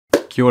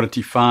Kia ora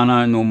te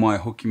whānau, no mai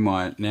hoki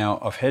mai. Now,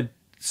 I've had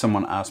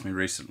someone ask me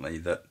recently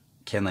that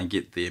can they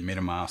get their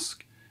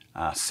MetaMask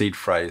seed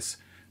phrase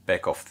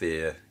back off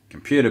their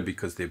computer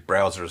because their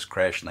browser has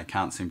crashed and they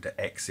can't seem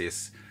to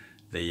access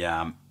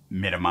the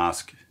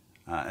MetaMask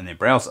in their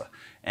browser.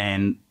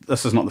 And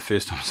this is not the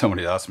first time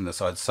somebody asked me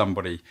this. I had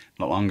somebody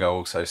not long ago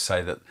also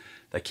say that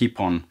they keep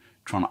on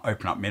trying to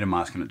open up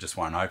MetaMask and it just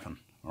won't open.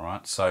 All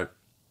right. So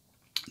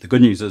the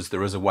good news is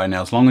there is a way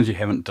now, as long as you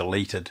haven't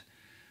deleted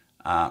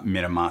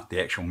MetaMask, the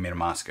actual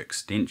MetaMask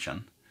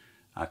extension,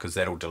 because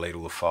that'll delete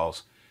all the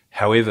files.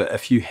 However,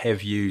 if you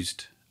have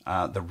used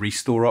the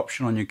restore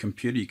option on your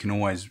computer, you can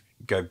always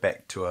go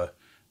back to a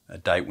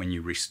date when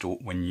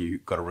you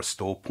got a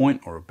restore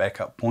point or a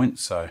backup point.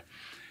 So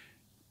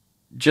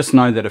just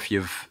know that if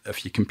your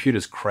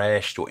computer's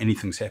crashed or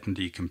anything's happened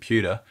to your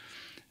computer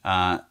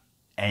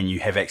and you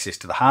have access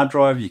to the hard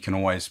drive, you can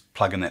always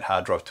plug in that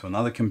hard drive to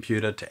another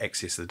computer to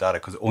access the data,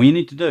 because all you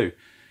need to do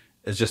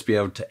is just be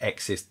able to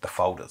access the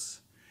folders.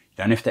 You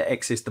don't have to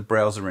access the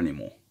browser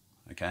anymore,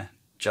 okay?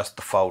 Just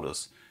the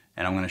folders.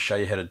 And I'm going to show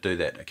you how to do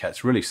that. Okay,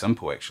 it's really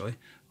simple actually.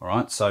 All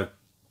right, so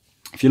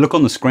if you look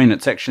on the screen,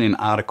 it's actually an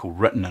article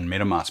written in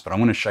MetaMask, but I'm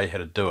going to show you how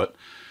to do it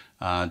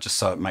just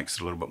so it makes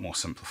it a little bit more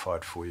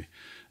simplified for you.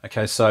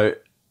 Okay, so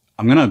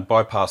I'm going to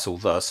bypass all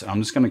this and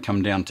I'm just going to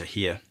come down to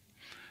here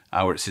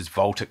where it says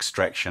Vault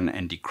Extraction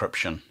and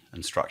Decryption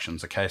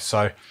Instructions. Okay,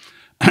 so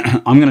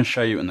I'm going to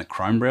show you in the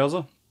Chrome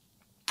browser,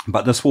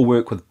 but this will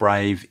work with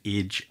Brave,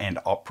 Edge, and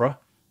Opera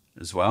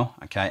as well,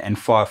 okay, and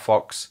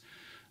Firefox.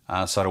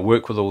 So it'll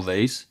work with all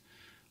these.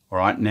 All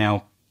right,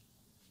 now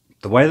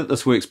the way that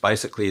this works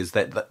basically is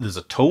that there's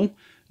a tool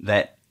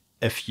that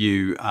if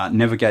you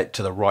navigate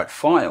to the right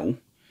file,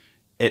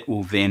 it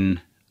will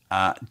then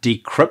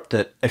decrypt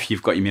it if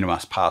you've got your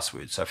MetaMask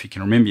password. So if you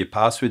can remember your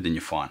password, then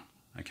you're fine.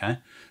 Okay,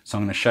 so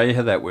I'm going to show you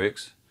how that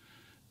works,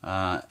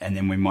 and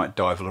then we might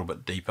dive a little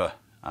bit deeper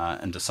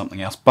into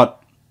something else.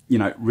 But you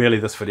know, really,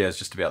 this video is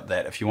just about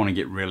that. If you want to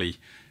get really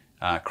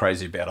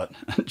crazy about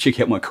it, check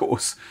out my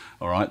course.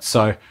 All right,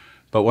 so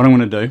but what I'm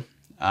going to do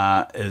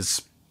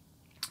is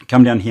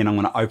come down here and I'm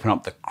going to open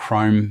up the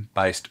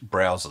Chrome-based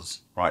browsers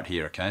right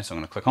here. Okay, so I'm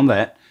going to click on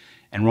that,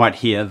 and right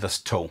here, this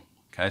tool.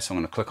 Okay, so I'm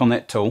going to click on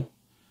that tool.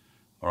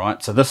 All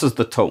right, so this is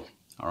the tool.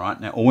 All right,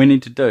 now all we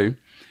need to do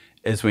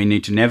is we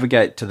need to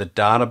navigate to the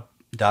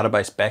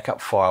database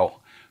backup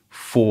file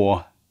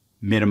for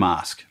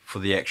MetaMask, for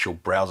the actual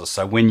browser.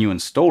 So when you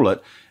install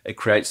it, it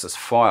creates this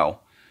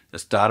file,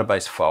 this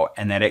database file,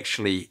 and that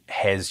actually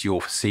has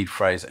your seed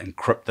phrase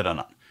encrypted in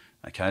it.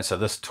 Okay, so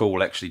this tool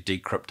will actually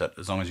decrypt it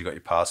as long as you've got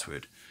your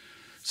password.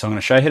 So I'm going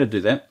to show you how to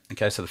do that.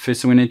 Okay, so the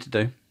first thing we need to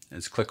do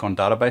is click on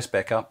database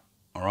backup,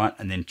 all right,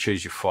 and then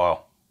choose your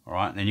file, all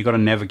right, and then you've got to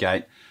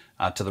navigate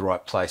to the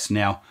right place.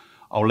 Now,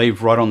 I'll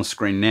leave right on the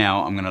screen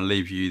now, I'm going to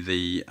leave you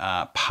the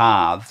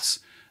paths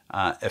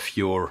if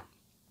you're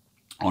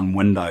on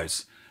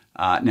Windows.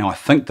 Now, I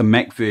think the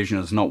Mac version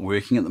is not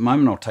working at the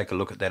moment. I'll take a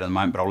look at that in a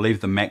moment, but I'll leave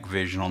the Mac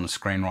version on the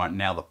screen right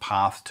now, the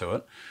path to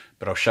it,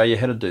 but I'll show you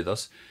how to do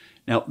this.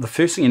 Now, the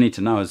first thing you need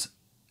to know is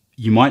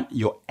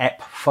your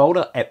app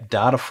folder, app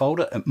data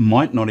folder, it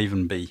might not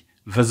even be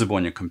visible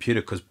on your computer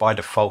because by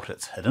default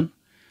it's hidden.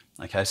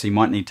 Okay, so you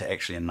might need to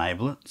actually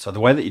enable it. So the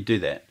way that you do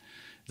that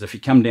is if you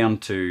come down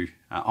to,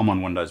 I'm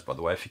on Windows by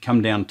the way, if you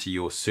come down to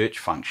your search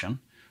function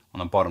on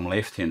the bottom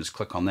left here and just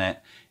click on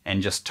that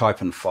and just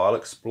type in File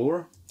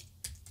Explorer.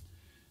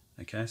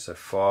 Okay, so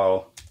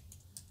File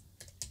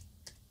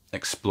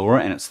Explorer,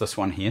 and it's this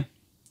one here.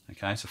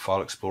 Okay, so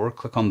File Explorer,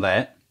 click on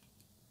that.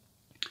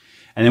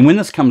 And then when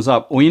this comes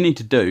up, all you need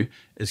to do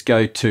is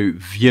go to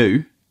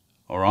View,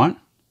 all right?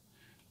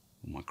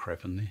 All my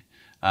crap in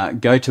there.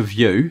 Go to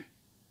View,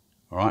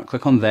 all right?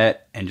 Click on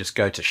that and just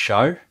go to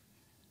Show,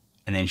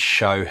 and then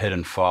Show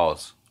Hidden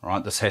Files, all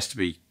right? This has to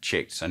be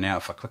checked. So now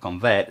if I click on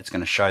that, it's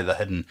going to show the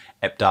hidden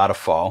app data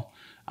file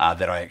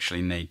that I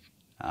actually need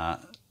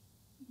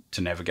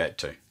to navigate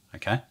to,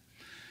 okay?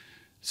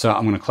 So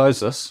I'm going to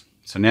close this.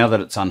 So now that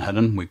it's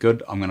unhidden, we're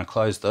good. I'm going to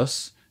close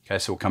this. Okay,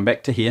 so we'll come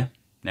back to here.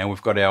 Now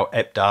we've got our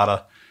app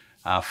data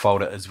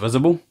folder is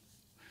visible.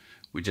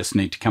 We just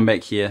need to come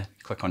back here,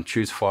 click on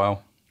Choose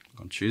File,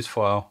 click on Choose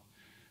File.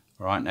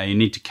 All right, now you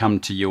need to come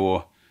to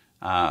your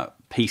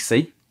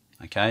PC,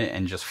 okay,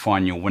 and just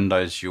find your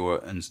Windows,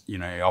 your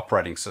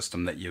operating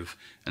system that you've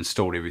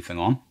installed everything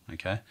on,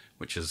 okay,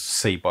 which is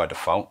C by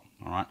default.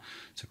 All right,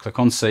 so click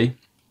on C.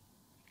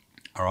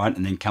 All right,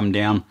 and then come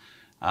down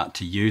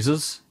to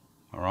Users.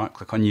 All right,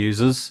 click on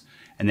Users,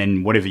 and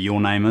then whatever your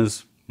name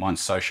is.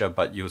 Mine's Sosha,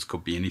 but yours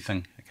could be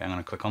anything. Okay, I'm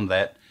going to click on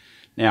that.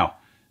 Now,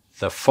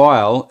 the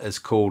file is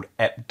called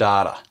app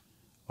data.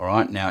 All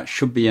right, now it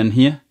should be in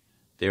here.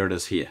 There it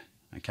is here.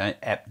 Okay,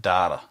 app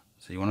data.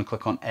 So you want to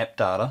click on app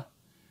data.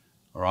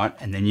 All right,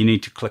 and then you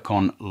need to click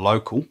on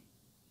local.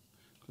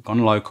 Click on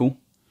local.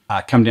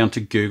 Come down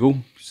to Google.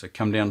 So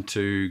come down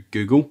to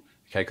Google.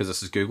 Okay, because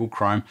this is Google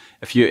Chrome.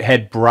 If you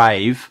had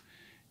Brave,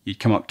 you'd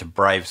come up to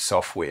Brave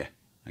software.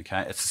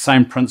 Okay, it's the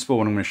same principle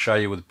what I'm going to show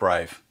you with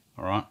Brave.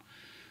 All right.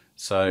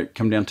 So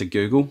come down to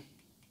Google,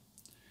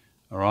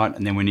 All right,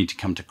 and then we need to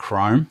come to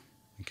Chrome.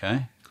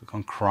 Okay, click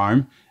on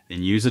Chrome,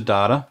 then user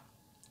data.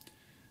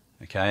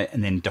 Okay,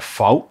 and then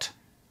default.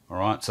 All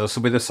right, so this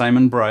will be the same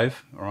in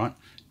Brave. All right,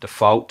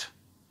 default.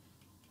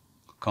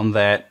 Click on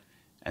that,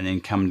 and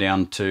then come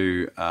down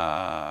to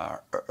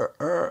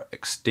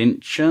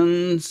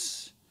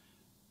extensions.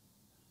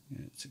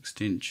 It's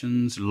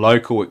extensions,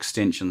 local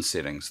extension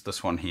settings.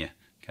 This one here.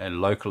 Okay,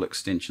 local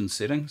extension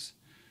settings.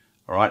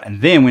 All right,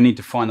 and then we need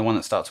to find the one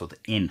that starts with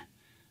N.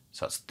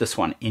 So it's this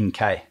one,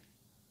 NK.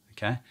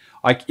 Okay,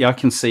 I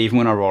can see even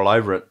when I roll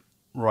over it,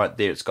 right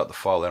there, it's got the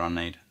file that I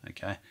need.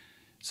 Okay,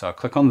 so I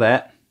click on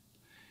that,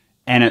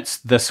 and it's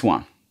this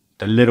one,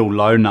 the little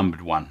low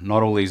numbered one,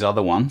 not all these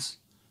other ones.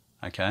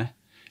 Okay,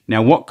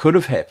 now what could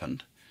have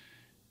happened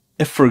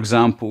if, for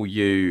example,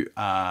 you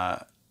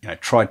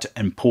tried to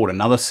import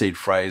another seed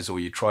phrase, or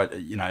you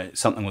tried,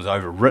 something was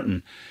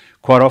overwritten.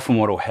 Quite often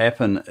what will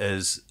happen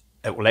is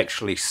it will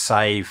actually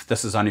save,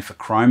 this is only for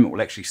Chrome, it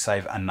will actually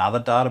save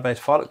another database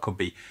file. It could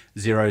be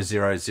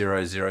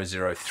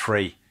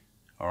 0000003.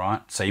 All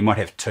right, so you might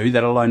have two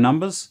that are low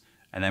numbers,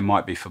 and they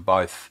might be for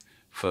both,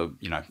 for,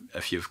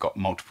 if you've got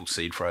multiple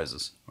seed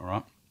phrases. All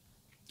right,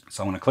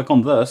 so I'm going to click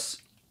on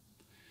this.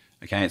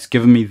 Okay, it's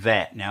given me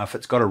that. Now, if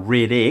it's got a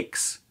red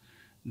X,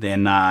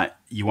 then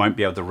you won't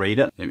be able to read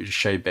it. Let me just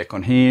show you back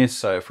on here.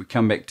 So if we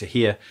come back to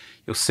here,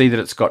 you'll see that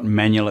it's got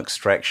manual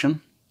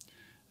extraction.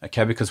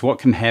 Okay, because what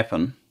can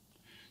happen,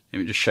 let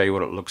me just show you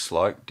what it looks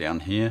like down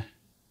here.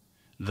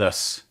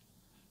 This.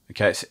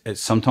 Okay,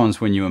 it's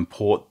sometimes when you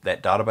import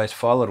that database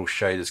file, it'll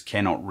show you this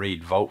cannot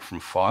read vault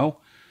from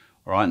file.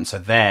 All right, and so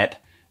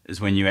that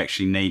is when you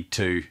actually need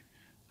to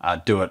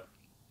do it.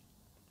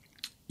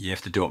 You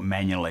have to do it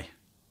manually.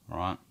 All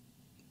right.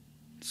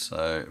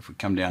 So if we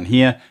come down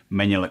here,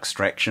 manual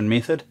extraction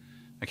method.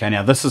 Okay,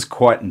 now this is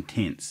quite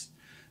intense.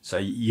 So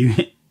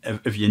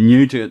if you're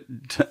new to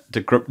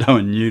crypto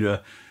and new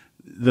to,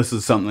 this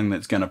is something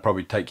that's going to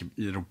probably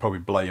it'll probably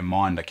blow your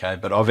mind. Okay,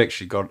 but I've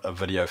actually got a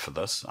video for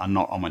this. I'm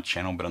not on my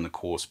channel, but in the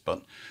course.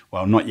 But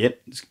well, not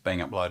yet. It's being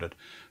uploaded.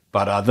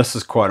 But this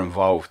is quite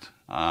involved,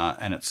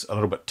 and it's a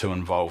little bit too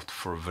involved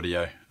for a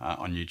video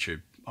on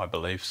YouTube, I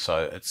believe.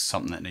 So it's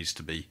something that needs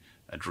to be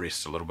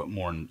addressed a little bit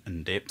more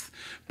in depth.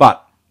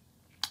 But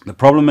the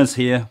problem is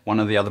here, one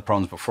of the other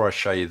problems before I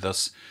show you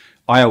this,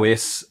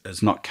 iOS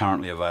is not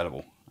currently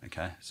available.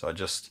 Okay, so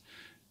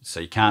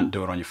you can't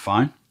do it on your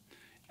phone.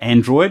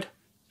 Android,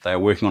 they are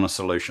working on a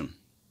solution.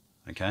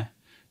 Okay,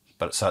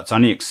 but so it's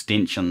only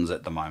extensions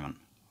at the moment.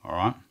 All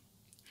right.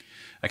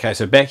 Okay,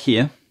 so back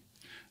here,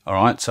 all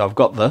right, so I've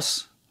got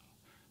this,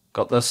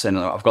 and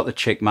I've got the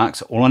check mark.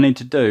 So all I need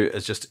to do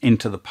is just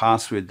enter the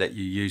password that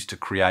you use to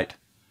create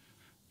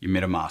your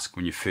MetaMask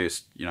when you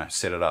first,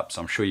 set it up.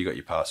 So I'm sure you got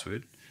your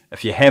password.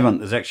 If you haven't,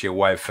 there's actually a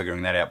way of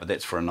figuring that out, but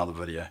that's for another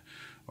video.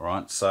 All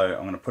right, so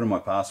I'm going to put in my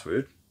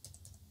password.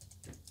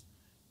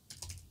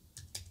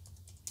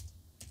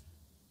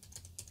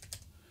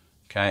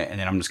 Okay, and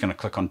then I'm just going to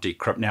click on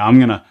decrypt. Now I'm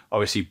going to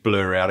obviously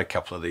blur out a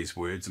couple of these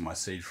words in my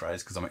seed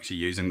phrase because I'm actually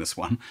using this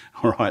one.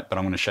 All right, but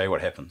I'm going to show you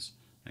what happens.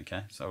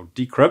 Okay, so I'll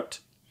decrypt,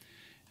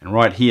 and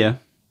right here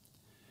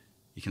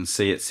you can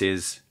see it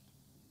says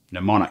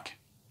mnemonic.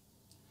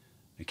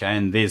 Okay,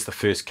 and there's the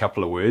first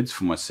couple of words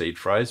for my seed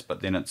phrase,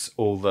 but then it's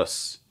all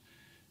this.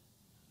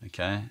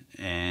 Okay,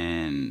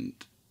 and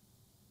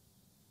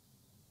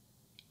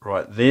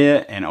right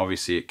there, and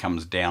obviously it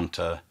comes down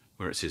to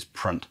where it says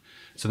print.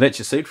 So that's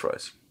your seed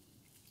phrase.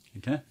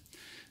 Okay,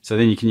 so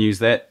then you can use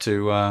that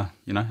to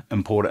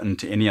import it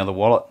into any other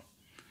wallet,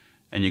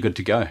 and you're good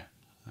to go.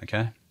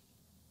 Okay,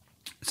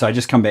 so I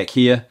just come back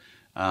here.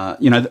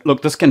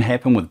 Look, this can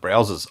happen with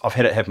browsers. I've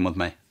had it happen with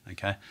me.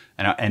 Okay,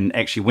 and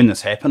actually when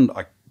this happened,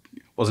 I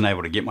wasn't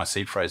able to get my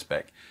seed phrase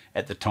back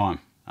at the time.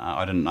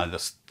 I didn't know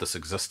this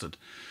existed.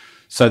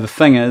 So the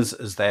thing is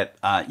that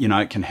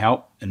it can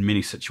help in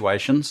many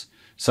situations.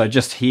 So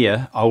just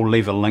here, I'll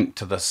leave a link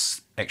to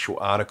this actual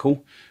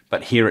article,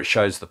 but here it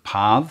shows the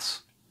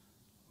paths.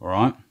 All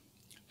right,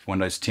 for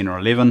Windows 10 or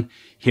 11.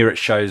 Here it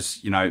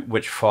shows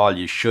which file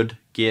you should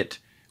get,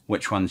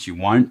 which ones you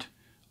won't.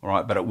 All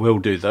right, but it will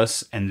do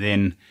this, and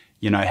then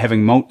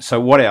so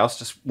what else?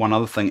 Just one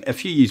other thing.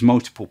 If you use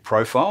multiple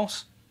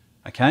profiles,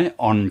 okay,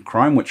 on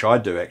Chrome, which I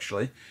do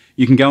actually,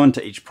 you can go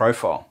into each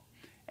profile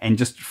and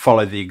just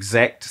follow the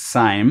exact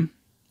same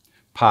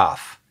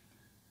path.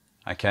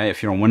 Okay,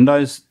 if you're on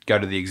Windows, go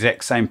to the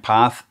exact same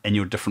path in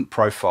your different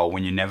profile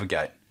when you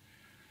navigate.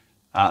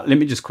 Let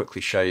me just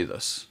quickly show you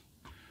this.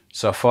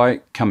 So if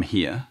I come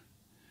here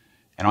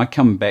and I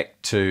come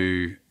back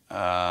to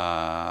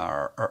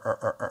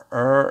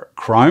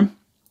Chrome,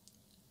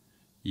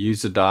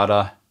 user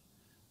data,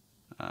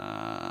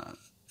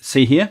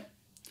 see here,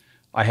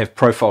 I have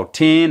profile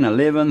 10,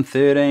 11,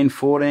 13,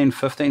 14,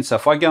 15. So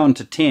if I go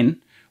into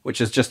 10,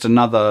 which is just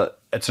another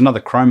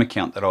Chrome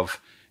account that I've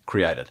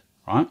created,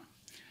 right?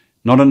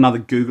 Not another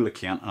Google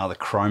account, another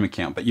Chrome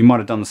account, but you might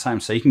have done the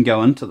same. So you can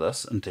go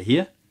into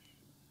here,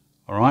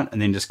 all right,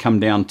 and then just come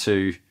down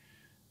to,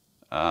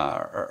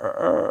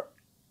 where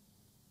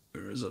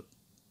is it?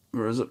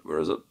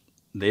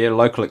 There,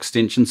 local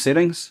extension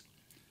settings.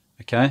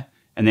 Okay,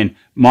 and then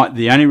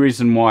the only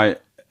reason why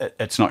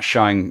it's not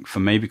showing for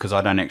me, because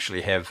I don't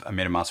actually have a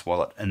MetaMask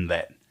wallet in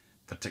that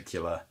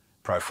particular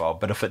profile.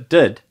 But if it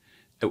did,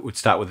 it would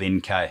start with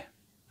NK.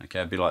 Okay,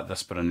 it'd be like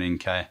this, but an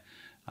NK.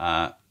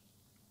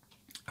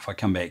 If I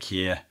come back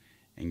here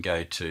and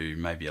go to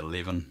maybe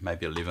 11,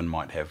 maybe 11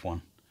 might have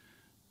one.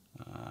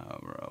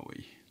 Where are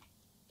we?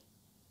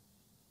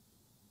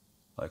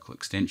 Local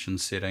extension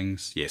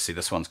settings. Yeah, see,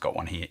 this one's got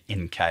one here,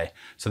 NK.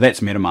 So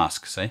that's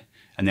MetaMask, see?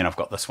 And then I've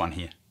got this one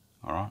here.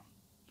 All right.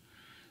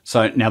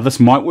 So now this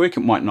might work, it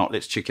might not.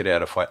 Let's check it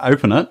out. If I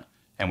open it,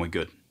 and we're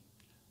good.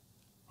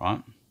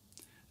 Right?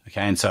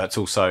 Okay, and so it's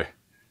also,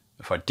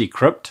 if I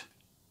decrypt,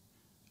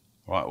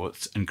 right, well,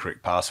 it's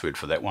incorrect password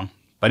for that one.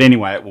 But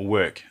anyway, it will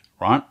work,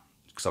 right?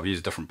 Because I've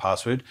used a different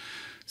password.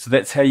 So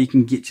that's how you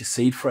can get your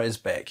seed phrase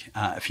back.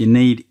 If you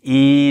need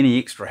any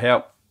extra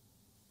help,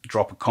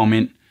 drop a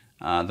comment.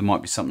 There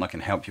might be something I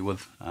can help you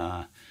with.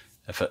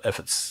 If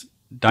it's,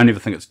 don't ever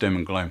think it's doom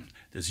and gloom.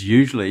 There's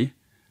usually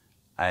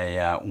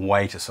a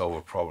way to solve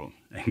a problem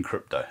in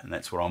crypto, and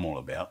that's what I'm all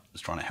about,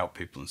 is trying to help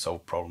people and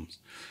solve problems.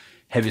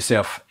 Have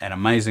yourself an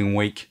amazing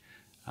week,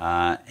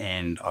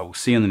 and I will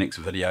see you in the next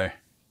video.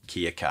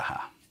 Kia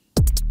kaha.